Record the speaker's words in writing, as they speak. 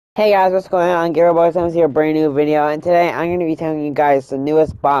Hey guys, what's going on? Boys, I'm here, a brand new video, and today I'm going to be telling you guys the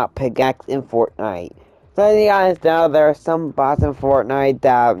newest bot pickaxe in Fortnite. So as you guys know, there are some bots in Fortnite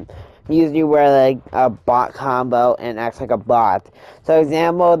that usually wear like a bot combo and acts like a bot. So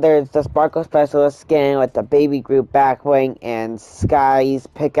example, there's the Sparkle Specialist skin with the Baby Groot backwing and Sky's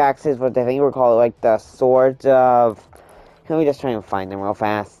pickaxes, which I think we're called like the Swords of... Let me just try and find them real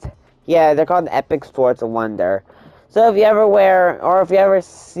fast. Yeah, they're called Epic Swords of Wonder. So if you ever wear, or if you ever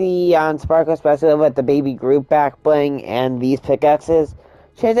see on Sparkle Special with the Baby Groot back bling and these pickaxes,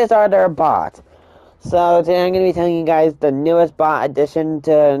 chances are they're a bot. So today I'm going to be telling you guys the newest bot addition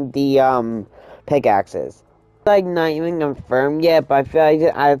to the pickaxes. Like not even confirmed yet, but I feel like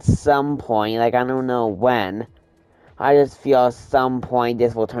at some point, like I don't know when, I just feel at some point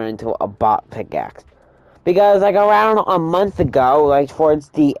this will turn into a bot pickaxe. Because, like, around a month ago, like, towards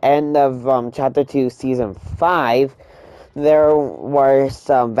the end of, Chapter 2, Season 5, there were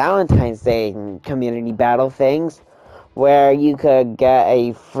some Valentine's Day community battle things where you could get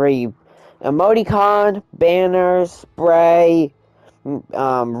a free emoticon, banner, spray,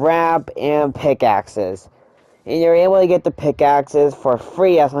 wrap, and pickaxes. And you're able to get the pickaxes for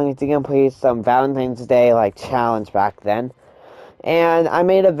free as long as you complete some Valentine's Day, like, challenge back then. And I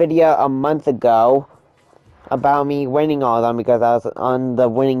made a video a month ago about me winning all of them because I was on the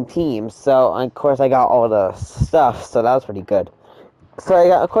winning team. So, of course, I got all the stuff, so that was pretty good. So,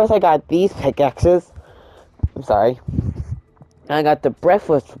 of course, I got these pickaxes. I'm sorry. I got the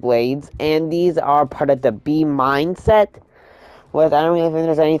Breathless Blades, and these are part of the Be Mine set. With, I don't really think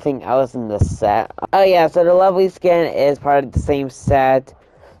there's anything else in the set. Oh, yeah, so the Lovely Skin is part of the same set.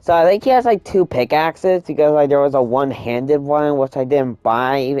 So, I think he has, like, two pickaxes, because, like, there was a one-handed one, which I didn't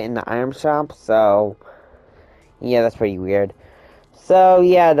buy in the item shop, so... Yeah, that's pretty weird. So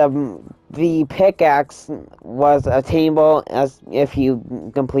yeah, the pickaxe was attainable as if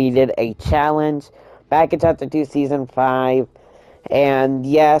you completed a challenge back in Chapter 2, Season 5. And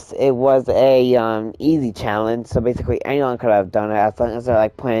yes, it was a easy challenge. So basically, anyone could have done it as long as they're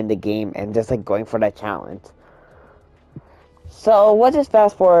like playing the game and just like going for that challenge. So let's just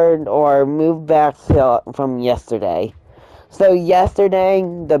fast forward or move back to from yesterday. So yesterday,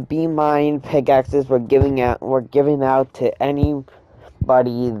 the Be Mine pickaxes were giving out to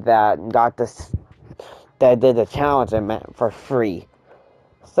anybody that got this that did the challenge for free.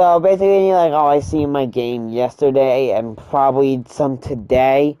 So basically, like all I see in my game yesterday and probably some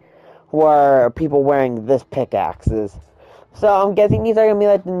today were people wearing this pickaxes. So I'm guessing these are gonna be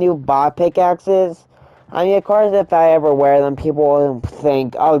like the new bot pickaxes. I mean, of course, if I ever wear them, people will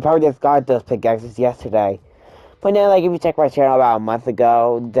think, "Oh, we probably just got those pickaxes yesterday." But then, like, if you check my channel about a month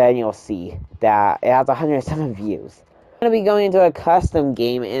ago, then you'll see that it has 107 views. I'm going to be going into a custom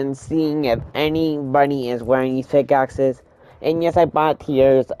game and seeing if anybody is wearing these pickaxes. And yes, I bought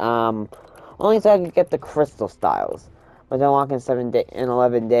tiers, only so I could get the crystal styles. But they'll unlock in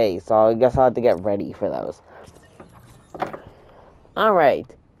 11 days, so I guess I'll have to get ready for those. Alright.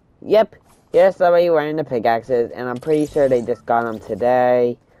 Yep, here's somebody wearing the pickaxes, and I'm pretty sure they just got them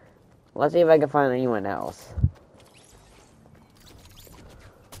today. Let's see if I can find anyone else.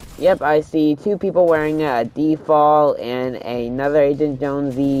 Yep, I see two people wearing a default and another Agent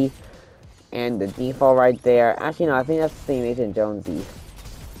Jonesy, and the default right there. Actually, no, I think that's the same Agent Jonesy.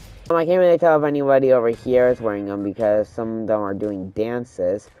 I can't really tell if anybody over here is wearing them because some of them are doing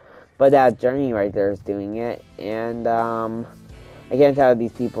dances, but that Journey right there is doing it, and I can't tell if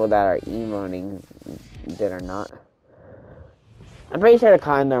these people that are emoting did or not. I'm pretty sure the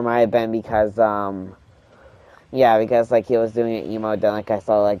condor might have been because yeah, because, like, he was doing an emote, then, like, I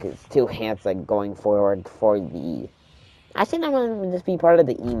saw, like, his two hands, like, going forward for the... I think that might just be part of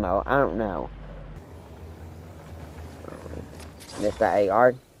the emote. I don't know. Missed that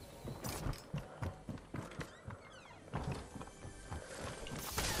AR.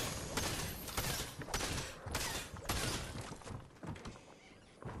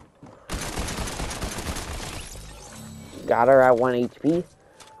 Got her at 1 HP.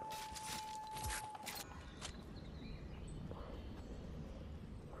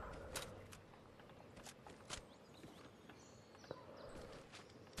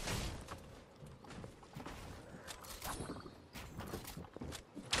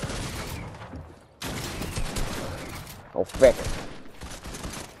 Oh, frick.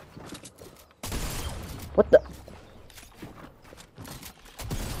 What the?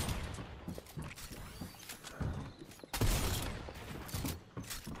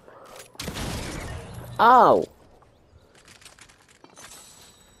 Oh!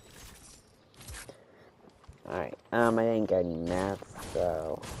 Alright, I didn't get any mats,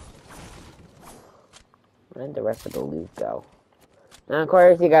 so... Where did the rest of the loot go? And of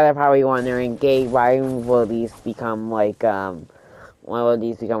course, you guys are probably wondering, Gabe, why will these become like, why will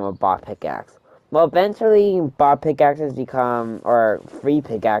these become a bot pickaxe? Well, eventually, bot pickaxes become, or free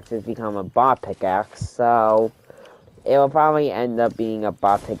pickaxes become a bot pickaxe, so it will probably end up being a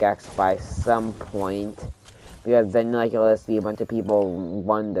bot pickaxe by some point. Because then, like, you'll see a bunch of people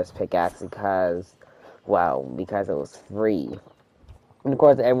won this pickaxe because, well, because it was free. And of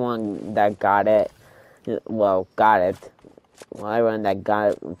course, everyone that got it, well, everyone that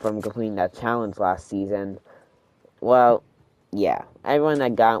got it from completing that challenge last season, well, yeah, everyone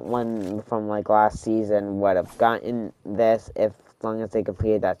that got one from, like, last season would have gotten this if, as long as they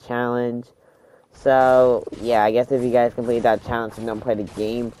completed that challenge. So, yeah, I guess if you guys complete that challenge and don't play the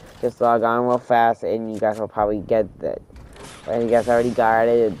game, just log on real fast and you guys will probably get it. But if you guys already got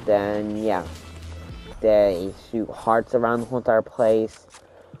it, then, yeah. They shoot hearts around the whole entire place,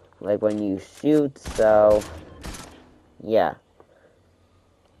 like when you shoot, so, yeah.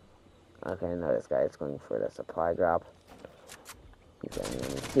 Okay, now this guy is going for the supply drop. He's getting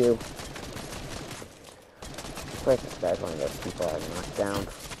me too. Of course, this guy's one of those people I knocked down.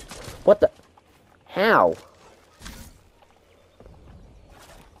 What the? How?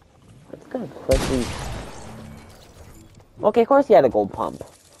 Let's go quickly. Okay, of course he had a gold pump.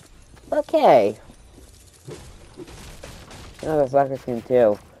 Okay. Oh, the soccer skin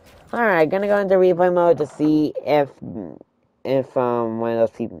too. Alright, gonna go into replay mode to see if one of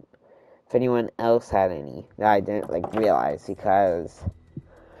those people, if anyone else had any that I didn't like realize, because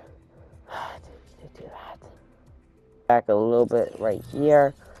I didn't do that. Back a little bit right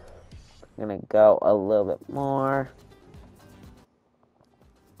here. I'm gonna go a little bit more.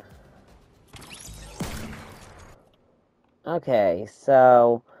 Okay,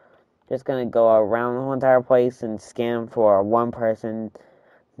 so just gonna go around the whole entire place and scan for one person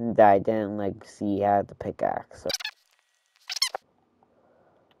that I didn't like see had the pickaxe.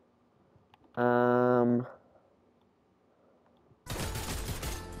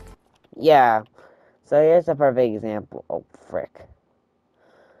 Yeah. So here's a perfect example. Oh, frick.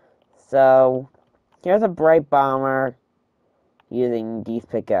 So here's a bright bomber using these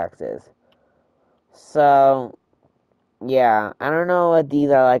pickaxes. So yeah, I don't know if these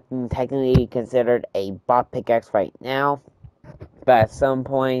are like technically considered a bot pickaxe right now, but at some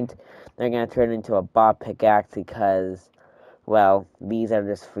point they're gonna turn into a bot pickaxe because, well, these are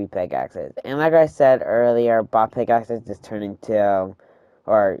just free pickaxes. And like I said earlier, bot pickaxes just turn into,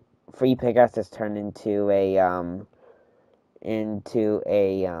 or free pickaxes turn into a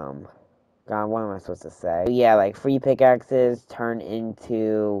God, what am I supposed to say? Yeah, like free pickaxes turn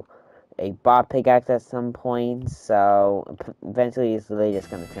into a bot pickaxe at some point, so eventually it's really just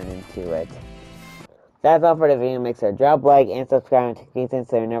gonna turn into it. That's all for the video. Make sure to drop a like and subscribe to Keaton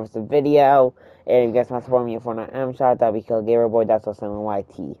so you never miss a video. And if you guys want to support me in Fortnite, I'm shot, that'll be Kill Gamer Boy, that's also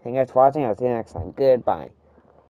YT. Thank you guys for watching, I'll see you next time. Goodbye.